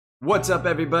What's up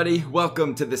everybody?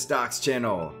 Welcome to the Stocks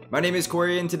channel. My name is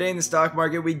Cory and today in the stock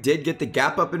market we did get the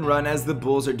gap up and run as the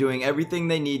bulls are doing everything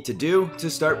they need to do to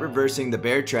start reversing the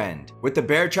bear trend. With the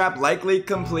bear trap likely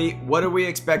complete, what are we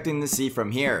expecting to see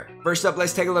from here? First up,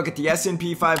 let's take a look at the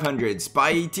S&P 500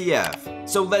 SPY ETF.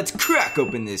 So let's crack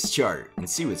open this chart and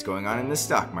see what's going on in the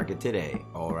stock market today.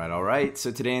 Alright, so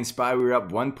today in SPY we were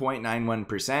up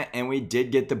 1.91% and we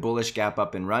did get the bullish gap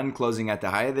up and run, closing at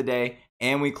the high of the day.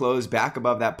 And we closed back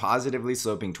above that positively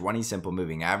sloping 20 simple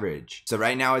moving average. So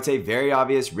right now it's a very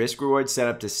obvious risk reward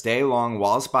setup to stay long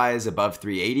while SPY is above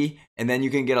 380, and then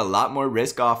you can get a lot more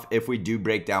risk off if we do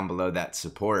break down below that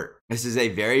support. This is a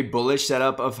very bullish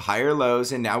setup of higher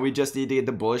lows, and now we just need to get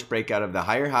the bullish breakout of the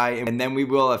higher high, and then we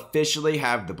will officially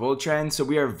have the bull trend. So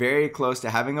we are very close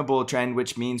to having a bull trend,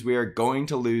 which means we are going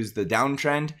to lose the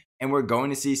downtrend, and we're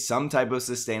going to see some type of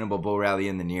sustainable bull rally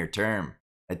in the near term.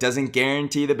 It doesn't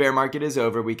guarantee the bear market is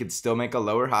over. We could still make a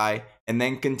lower high and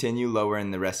then continue lower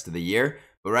in the rest of the year.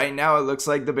 But right now it looks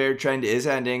like the bear trend is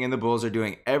ending and the bulls are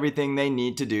doing everything they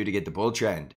need to do to get the bull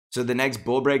trend. So the next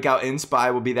bull breakout in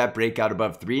SPY will be that breakout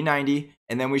above 390,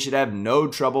 and then we should have no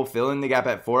trouble filling the gap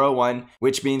at 401,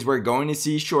 which means we're going to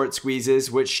see short squeezes,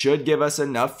 which should give us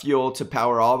enough fuel to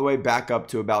power all the way back up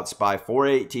to about SPY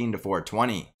 418 to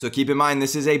 420. So keep in mind,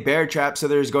 this is a bear trap, so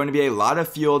there's going to be a lot of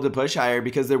fuel to push higher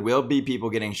because there will be people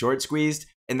getting short squeezed.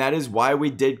 And that is why we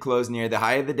did close near the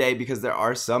high of the day, because there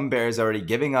are some bears already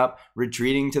giving up,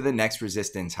 retreating to the next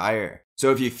resistance higher.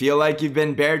 So if you feel like you've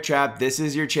been bear trapped, this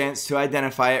is your chance to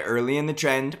identify it early in the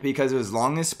trend, because as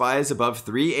long as SPY is above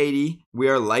 380, we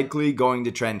are likely going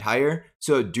to trend higher.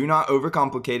 So do not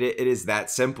overcomplicate it. It is that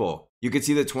simple. You can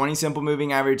see the 20 simple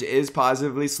moving average is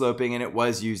positively sloping and it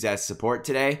was used as support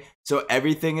today. So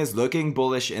everything is looking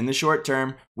bullish in the short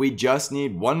term. We just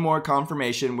need one more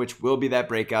confirmation, which will be that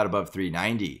breakout above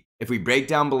 390. If we break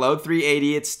down below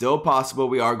 380, it's still possible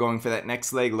we are going for that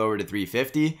next leg lower to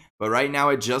 350. But right now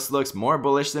it just looks more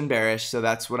bullish than bearish. So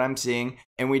that's what I'm seeing.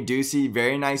 And we do see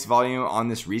very nice volume on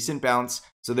this recent bounce.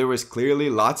 So there was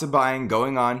clearly lots of buying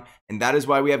going on. And that is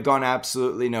why we have gone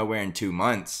absolutely nowhere in 2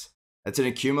 months. That's an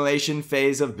accumulation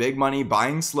phase of big money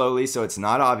buying slowly, so it's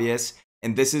not obvious.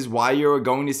 And this is why you're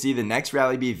going to see the next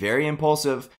rally be very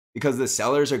impulsive, because the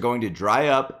sellers are going to dry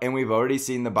up and we've already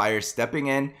seen the buyers stepping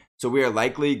in. So we are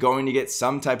likely going to get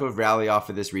some type of rally off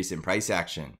of this recent price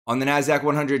action. On the NASDAQ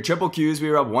 100 triple Qs, we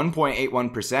were up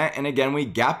 1.81%. And again, we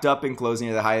gapped up and closing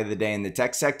at the high of the day in the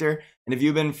tech sector. And if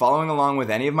you've been following along with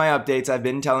any of my updates, I've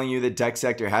been telling you the tech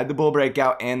sector had the bull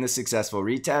breakout and the successful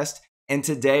retest. And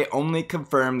today only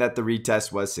confirmed that the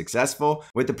retest was successful,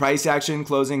 with the price action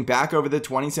closing back over the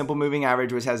 20 simple moving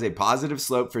average, which has a positive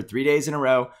slope for 3 days in a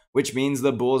row, which means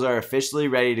the bulls are officially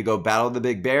ready to go battle the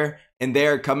big bear. And they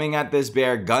are coming at this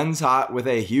bear guns hot with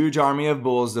a huge army of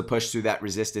bulls to push through that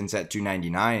resistance at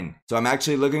 299. So I'm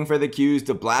actually looking for the Qs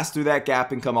to blast through that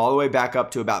gap and come all the way back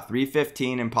up to about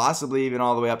 315 and possibly even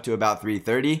all the way up to about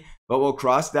 330. But we'll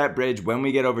cross that bridge when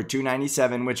we get over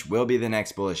 297, which will be the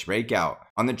next bullish breakout.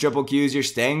 On the triple Qs, you're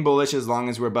staying bullish as long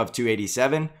as we're above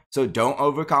 287. So don't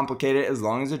overcomplicate it. As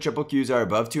long as the triple Qs are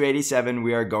above 287,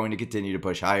 we are going to continue to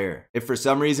push higher. If for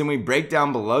some reason we break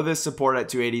down below this support at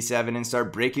 287 and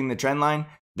start breaking the trend line,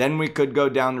 then we could go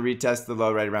down to retest the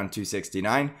low right around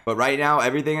 269. But right now,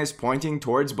 everything is pointing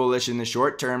towards bullish in the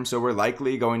short term, so we're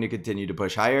likely going to continue to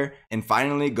push higher and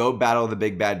finally go battle the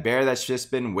big bad bear that's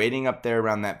just been waiting up there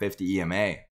around that 50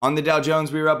 EMA. On the Dow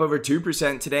Jones, we were up over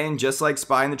 2% today, and just like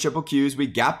SPY and the triple Qs, we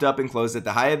gapped up and closed at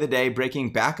the high of the day,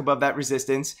 breaking back above that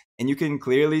resistance, and you can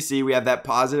clearly see we have that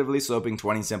positively sloping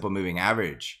 20 simple moving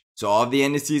average. So all of the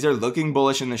indices are looking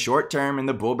bullish in the short term, and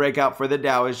the bull breakout for the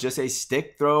Dow is just a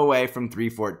stick throw away from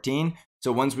 314.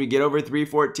 So once we get over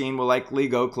 314, we'll likely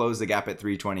go close the gap at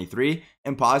 323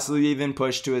 and possibly even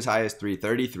push to as high as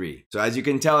 333. So as you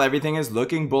can tell, everything is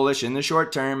looking bullish in the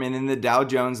short term, and in the Dow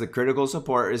Jones, the critical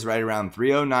support is right around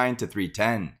 309 to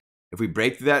 310. If we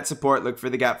break through that support, look for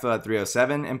the gap fill at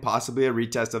 307 and possibly a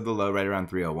retest of the low right around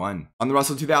 301. On the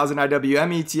Russell 2000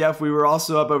 IWM ETF, we were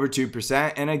also up over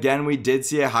 2%. And again, we did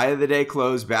see a high of the day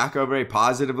close back over a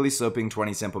positively sloping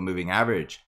 20 simple moving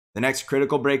average. The next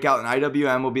critical breakout in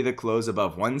IWM will be the close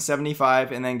above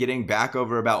 175 and then getting back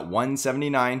over about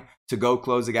 179 to go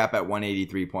close the gap at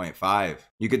 183.5.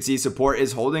 You can see support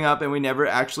is holding up and we never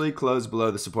actually closed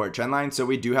below the support trend line. So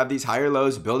we do have these higher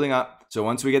lows building up. So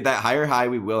once we get that higher high,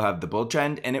 we will have the bull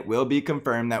trend and it will be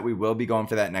confirmed that we will be going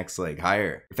for that next leg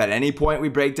higher. If at any point we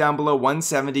break down below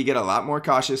 170, get a lot more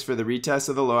cautious for the retest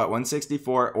of the low at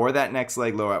 164 or that next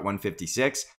leg low at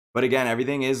 156. But again,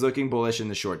 everything is looking bullish in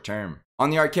the short term. On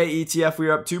the ARKK ETF, we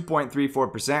are up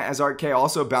 2.34% as ARKK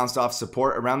also bounced off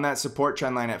support around that support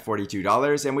trend line at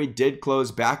 $42, and we did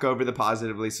close back over the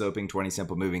positively sloping 20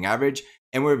 simple moving average,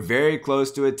 and we're very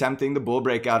close to attempting the bull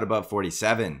breakout above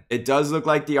 47. It does look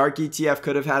like the ARKK ETF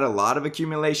could have had a lot of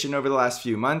accumulation over the last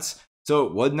few months, so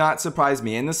it would not surprise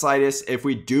me in the slightest if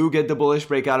we do get the bullish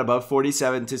breakout above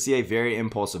 47 to see a very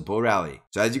impulsive bull rally.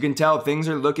 So as you can tell, things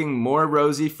are looking more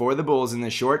rosy for the bulls in the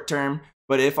short term,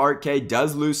 but if ARKK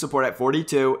does lose support at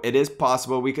 42, it is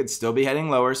possible we could still be heading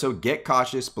lower, so get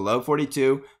cautious below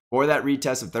 42 for that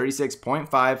retest of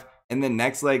 36.5, and the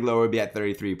next leg lower would be at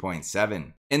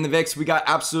 33.7. In the VIX, we got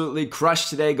absolutely crushed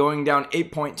today, going down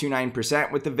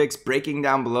 8.29%, with the VIX breaking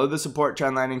down below the support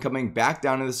trend line and coming back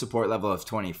down to the support level of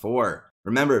 24.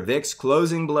 Remember, VIX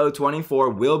closing below 24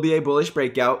 will be a bullish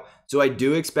breakout, so I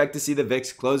do expect to see the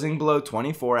VIX closing below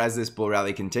 24 as this bull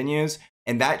rally continues,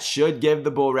 and that should give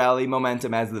the bull rally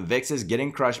momentum as the VIX is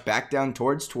getting crushed back down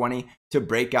towards 20 to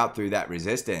break out through that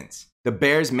resistance. The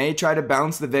bears may try to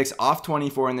bounce the VIX off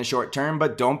 24 in the short term,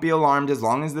 but don't be alarmed. As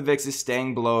long as the VIX is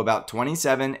staying below about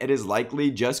 27, it is likely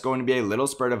just going to be a little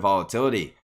spurt of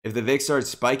volatility. If the VIX starts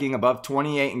spiking above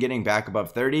 28 and getting back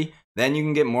above 30, then you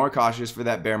can get more cautious for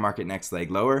that bear market next leg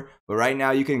lower. But right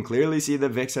now you can clearly see the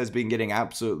VIX has been getting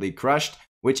absolutely crushed,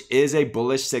 which is a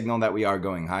bullish signal that we are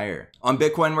going higher. On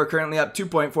Bitcoin, we're currently up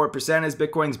 2.4% as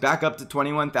Bitcoin's back up to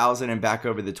 21,000 and back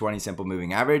over the 20 simple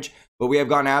moving average, but we have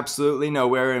gone absolutely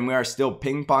nowhere and we are still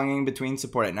ping-ponging between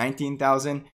support at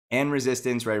 19,000 and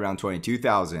resistance right around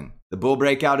 22,000. The bull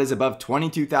breakout is above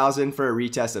 22,000 for a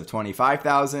retest of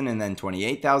 25,000 and then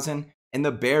 28,000, and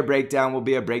the bear breakdown will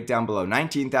be a breakdown below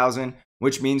 19,000,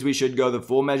 which means we should go the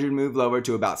full measured move lower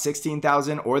to about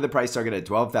 16,000 or the price target at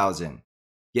 12,000.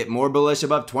 Get more bullish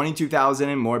above 22,000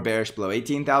 and more bearish below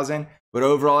 18,000, but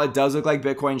overall it does look like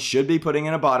Bitcoin should be putting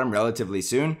in a bottom relatively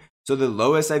soon. So the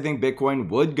lowest I think Bitcoin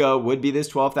would go would be this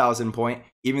 12,000 point,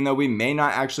 even though we may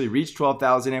not actually reach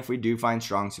 12,000 if we do find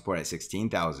strong support at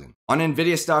 16,000. On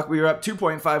NVIDIA stock, we were up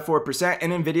 2.54%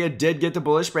 and NVIDIA did get the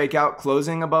bullish breakout,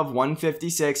 closing above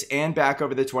 156 and back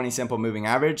over the 20 simple moving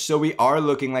average. So we are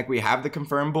looking like we have the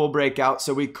confirmed bull breakout,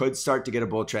 so we could start to get a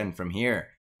bull trend from here.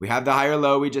 We have the higher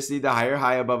low, we just need the higher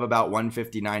high above about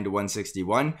 159 to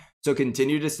 161. So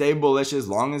continue to stay bullish as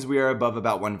long as we are above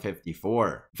about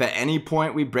 154. If at any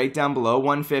point we break down below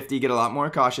 150, get a lot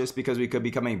more cautious because we could be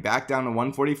coming back down to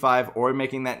 145 or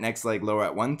making that next leg lower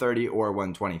at 130 or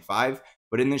 125.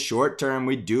 But in the short term,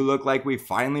 we do look like we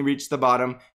finally reached the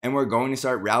bottom and we're going to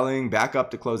start rallying back up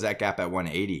to close that gap at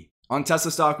 180. On Tesla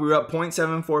stock, we were up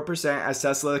 0.74% as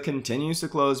Tesla continues to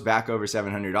close back over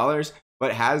 $700.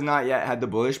 But has not yet had the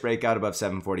bullish breakout above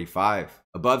 745.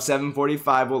 Above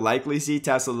 745 will likely see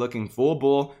Tesla looking full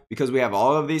bull because we have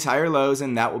all of these higher lows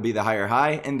and that will be the higher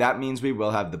high, and that means we will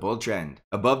have the bull trend.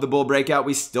 Above the bull breakout,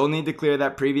 we still need to clear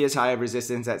that previous high of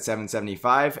resistance at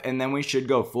 775, and then we should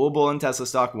go full bull in Tesla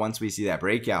stock once we see that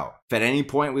breakout. If at any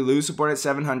point we lose support at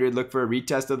 700, look for a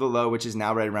retest of the low, which is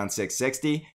now right around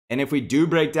 660. And if we do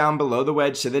break down below the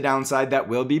wedge to the downside, that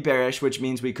will be bearish, which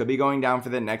means we could be going down for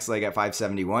the next leg at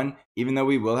 571, even though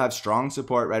we will have strong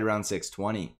support right around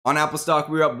 620. On Apple stock,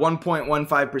 we were up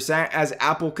 1.15% as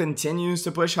Apple continues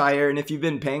to push higher. And if you've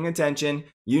been paying attention,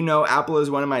 you know Apple is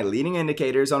one of my leading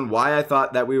indicators on why I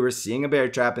thought that we were seeing a bear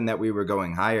trap and that we were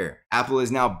going higher. Apple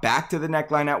is now back to the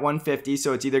neckline at 150,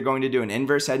 so it's either going to do an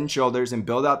inverse head and shoulders and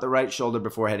build out the right shoulder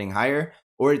before heading higher,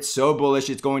 or it's so bullish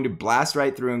it's going to blast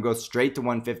right through and go straight to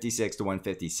 156 to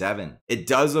 157. It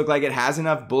does look like it has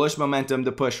enough bullish momentum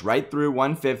to push right through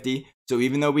 150, so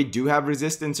even though we do have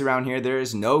resistance around here, there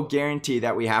is no guarantee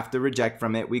that we have to reject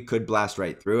from it. We could blast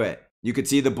right through it. You could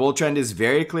see the bull trend is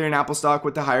very clear in Apple stock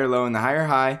with the higher low and the higher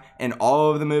high, and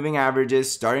all of the moving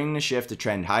averages starting to shift to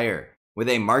trend higher. With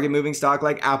a market moving stock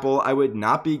like Apple, I would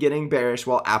not be getting bearish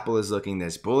while Apple is looking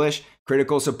this bullish.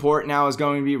 Critical support now is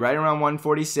going to be right around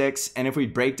 146, and if we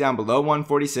break down below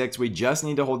 146, we just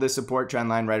need to hold this support trend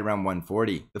line right around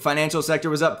 140. The financial sector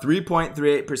was up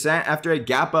 3.38% after a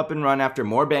gap up and run after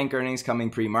more bank earnings coming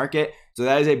pre-market, so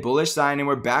that is a bullish sign, and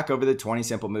we're back over the 20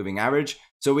 simple moving average.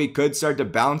 So we could start to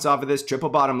bounce off of this triple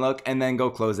bottom look and then go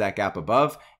close that gap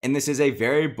above, and this is a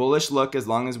very bullish look as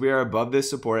long as we are above this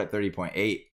support at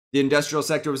 30.8. The industrial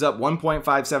sector was up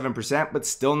 1.57%, but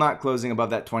still not closing above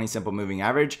that 20 simple moving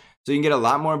average. So you can get a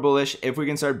lot more bullish if we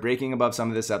can start breaking above some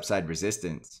of this upside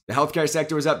resistance. The healthcare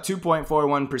sector was up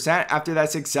 2.41% after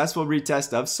that successful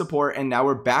retest of support, and now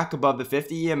we're back above the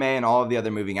 50 EMA and all of the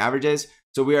other moving averages.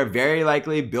 So we are very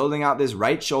likely building out this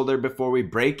right shoulder before we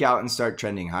break out and start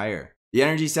trending higher. The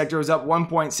energy sector was up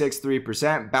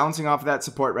 1.63%, bouncing off of that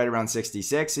support right around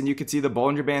 66, and you can see the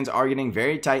Bollinger Bands are getting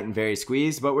very tight and very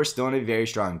squeezed, but we're still in a very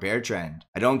strong bear trend.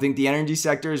 I don't think the energy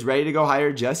sector is ready to go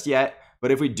higher just yet, but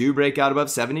if we do break out above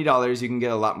 $70, you can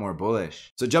get a lot more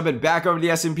bullish. So jumping back over to the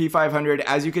S&P 500,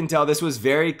 as you can tell, this was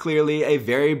very clearly a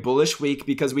very bullish week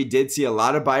because we did see a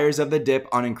lot of buyers of the dip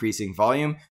on increasing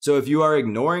volume. So if you are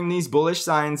ignoring these bullish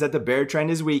signs that the bear trend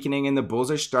is weakening and the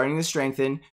bulls are starting to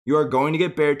strengthen, you are going to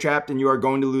get bear trapped and you are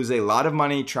going to lose a lot of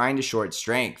money trying to short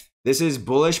strength. This is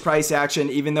bullish price action,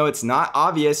 even though it's not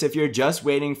obvious if you're just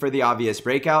waiting for the obvious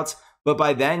breakouts. But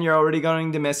by then you're already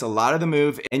going to miss a lot of the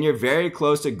move and you're very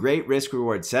close to great risk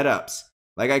reward setups.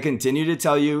 Like I continue to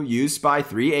tell you, use SPY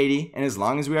 380, and as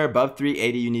long as we are above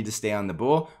 380, you need to stay on the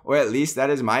bull, or at least that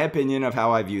is my opinion of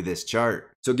how I view this chart.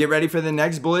 So get ready for the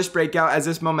next bullish breakout, as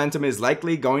this momentum is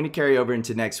likely going to carry over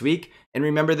into next week. And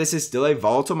remember, this is still a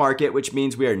volatile market, which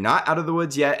means we are not out of the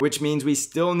woods yet, which means we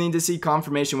still need to see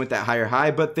confirmation with that higher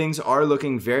high, but things are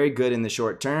looking very good in the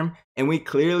short term. And we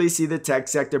clearly see the tech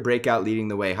sector breakout leading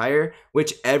the way higher,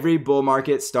 which every bull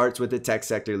market starts with the tech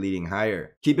sector leading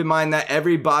higher. Keep in mind that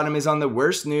every bottom is on the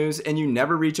worst news and you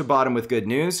never reach a bottom with good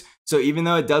news. So even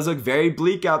though it does look very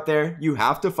bleak out there, you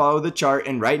have to follow the chart,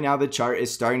 and right now the chart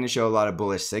is starting to show a lot of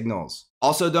bullish signals.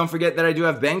 Also, don't forget that I do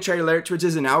have Bank Trade Alerts, which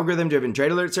is an algorithm-driven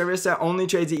trade alert service that only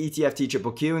trades the ETF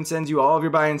TQQQ and sends you all of your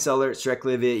buy and sell alerts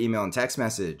directly via email and text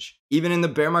message. Even in the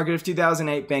bear market of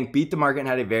 2008, Bank beat the market and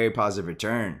had a very positive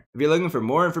return. If you're looking for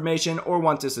more information or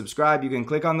want to subscribe, you can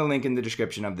click on the link in the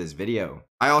description of this video.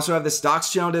 I also have the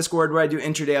Stocks Channel Discord where I do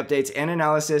intraday updates and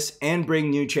analysis and bring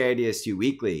new trade ideas to you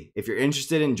weekly. If you're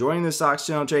interested in joining the Stocks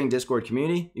Channel Trading Discord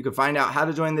community, you can find out how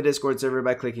to join the Discord server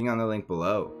by clicking on the link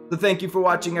below. So thank you for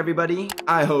watching, everybody.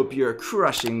 I hope you're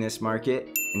crushing this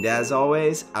market. And as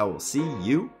always, I will see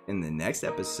you in the next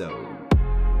episode.